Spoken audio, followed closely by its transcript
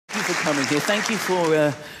for coming here. Thank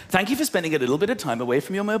you for spending a little bit of time away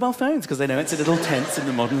from your mobile phones, because I know it's a little tense in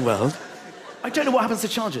the modern world. I don't know what happens to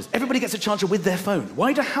chargers. Everybody gets a charger with their phone.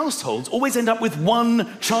 Why do households always end up with one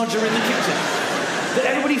charger in the kitchen that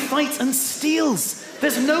everybody fights and steals?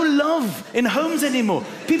 There's no love in homes anymore.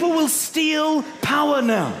 People will steal power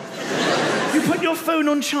now. You put your phone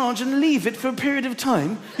on charge and leave it for a period of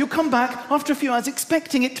time. You'll come back after a few hours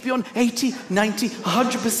expecting it to be on 80, 90,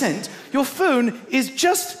 100%. Your phone is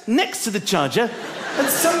just next to the charger and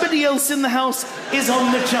somebody else in the house is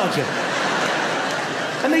on the charger.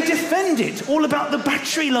 And they defend it, all about the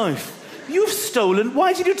battery life. You've stolen.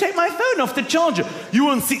 Why did you take my phone off the charger? You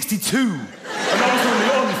were on 62 and I was only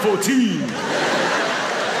on 14.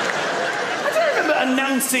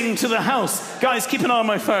 Announcing to the house, guys, keep an eye on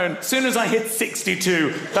my phone. As soon as I hit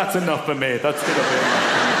 62, that's enough for me. That's gonna be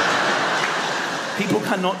enough. People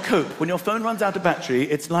cannot cope. When your phone runs out of battery,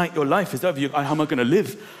 it's like your life is over. How am I gonna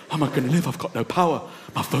live? How am I gonna live? I've got no power.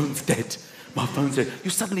 My phone's dead. My phone's dead.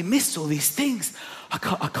 You suddenly miss all these things. I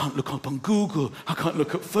can't look up on Google. I can't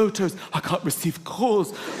look at photos. I can't receive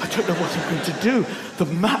calls. I don't know what I'm going to do. The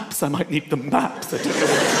maps, I might need the maps. I don't know what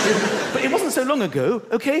to do. But it wasn't so long ago,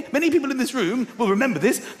 okay? Many people in this room will remember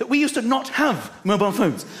this, that we used to not have mobile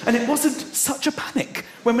phones. And it wasn't such a panic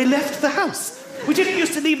when we left the house. We didn't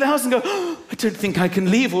used to leave the house and go, oh, I don't think I can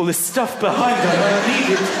leave all this stuff behind. I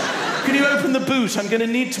need it. Can you open the boot? I'm going to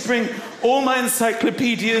need to bring all my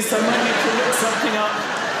encyclopedias. I might need to look something up.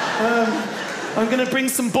 I'm going to bring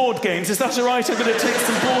some board games. Is that all right? I'm going to take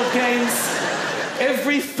some board games.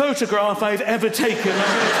 Every photograph I've ever taken, I'm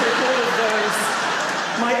going to take all of those.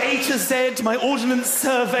 My A to Z, my Ordnance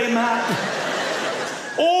Survey map.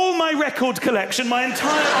 All my record collection, my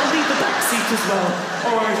entire... I'll need the back seat as well.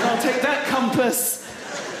 All right, I'll take that compass.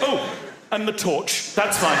 Oh, and the torch.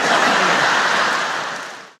 That's fine.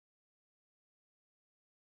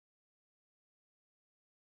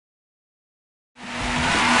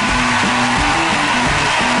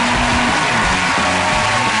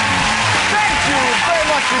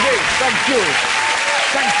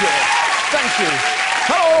 Thank you.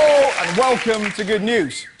 Hello and welcome to Good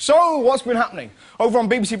News. So, what's been happening? Over on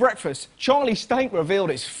BBC Breakfast, Charlie Steak revealed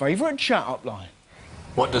his favourite chat-up line.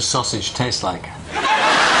 What does sausage taste like?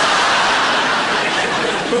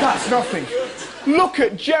 But that's nothing. Look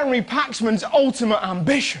at Jeremy Paxman's ultimate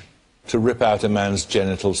ambition. To rip out a man's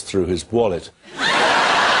genitals through his wallet.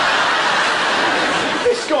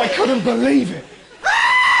 This guy couldn't believe it.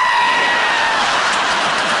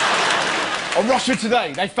 On Russia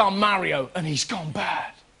Today, they found Mario and he's gone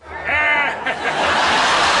bad.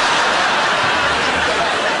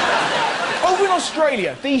 Over in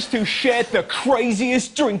Australia, these two shared the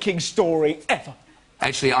craziest drinking story ever.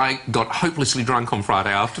 Actually, I got hopelessly drunk on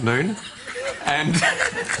Friday afternoon and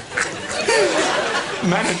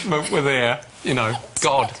management were there, you know,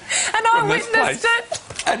 God. And I witnessed it.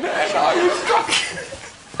 And I was drunk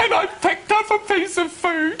and I picked up a piece of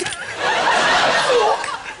food.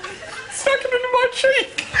 Stuck it into my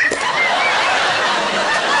cheek.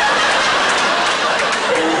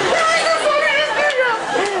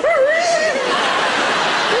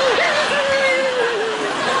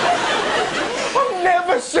 I've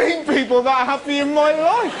never seen people that happy in my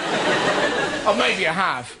life. Or maybe I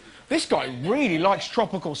have. This guy really likes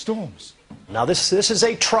tropical storms. Now, this is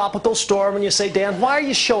a tropical storm, and you say, Dan, why are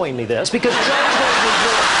you showing me this? Because John told me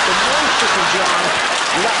that the moisture from John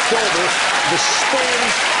left over the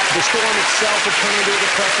storm itself will turn into a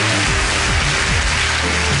depression.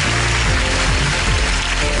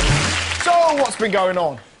 So, what's been going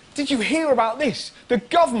on? Did you hear about this? The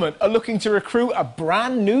government are looking to recruit a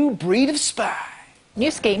brand new breed of spy. New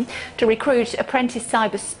scheme to recruit apprentice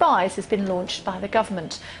cyber spies has been launched by the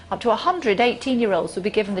government. Up to 100 18-year-olds will be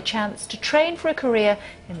given the chance to train for a career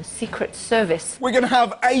in the Secret Service. We're going to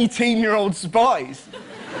have 18-year-old spies.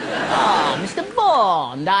 Oh, Mr.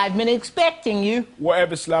 Bond, I've been expecting you.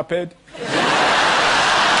 Whatever, slaphead.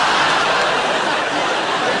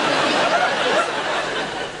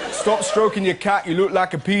 Stop stroking your cat, you look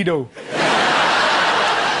like a pedo.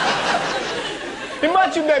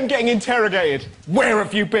 Imagine them getting interrogated. Where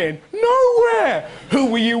have you been? Nowhere.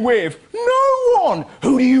 Who were you with? No one.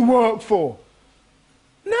 Who do you work for?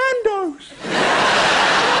 Nando's.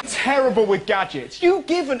 Terrible with gadgets. You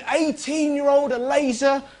give an 18-year-old a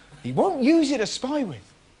laser, he won't use it to spy with.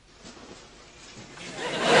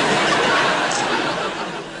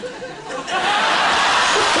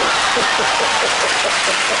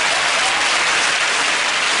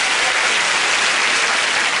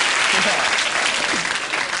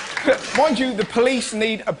 Mind you, the police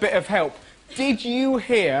need a bit of help. Did you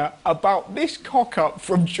hear about this cock-up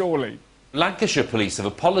from Chorley? Lancashire police have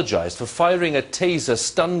apologised for firing a taser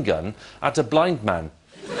stun gun at a blind man.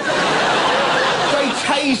 They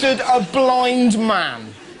tasered a blind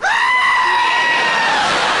man.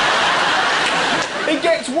 It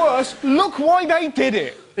gets worse. Look why they did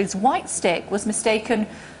it. His white stick was mistaken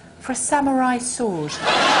for a samurai sword. They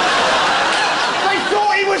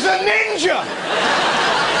thought he was a ninja!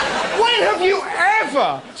 When have you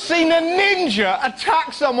ever seen a ninja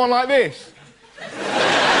attack someone like this?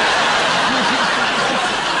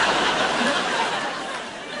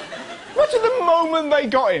 What at the moment they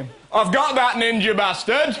got him? I've got that ninja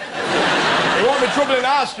bastard! He won't be troubling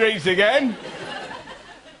our streets again.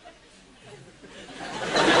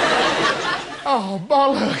 Oh,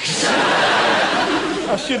 bollocks.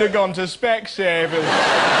 I should have gone to Specsavers.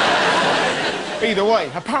 Either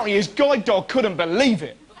way, apparently his guide dog couldn't believe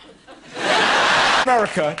it.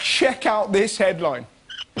 America, check out this headline.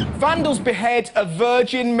 Vandals behead a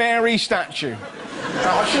Virgin Mary statue.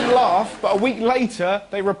 Now, I shouldn't laugh, but a week later,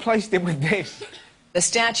 they replaced it with this. The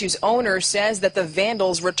statue's owner says that the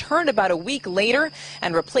vandals returned about a week later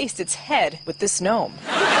and replaced its head with this gnome.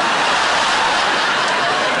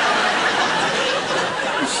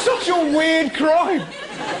 It's such a weird crime.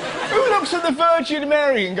 Who looks at the Virgin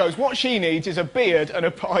Mary and goes, what she needs is a beard and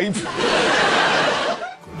a pipe?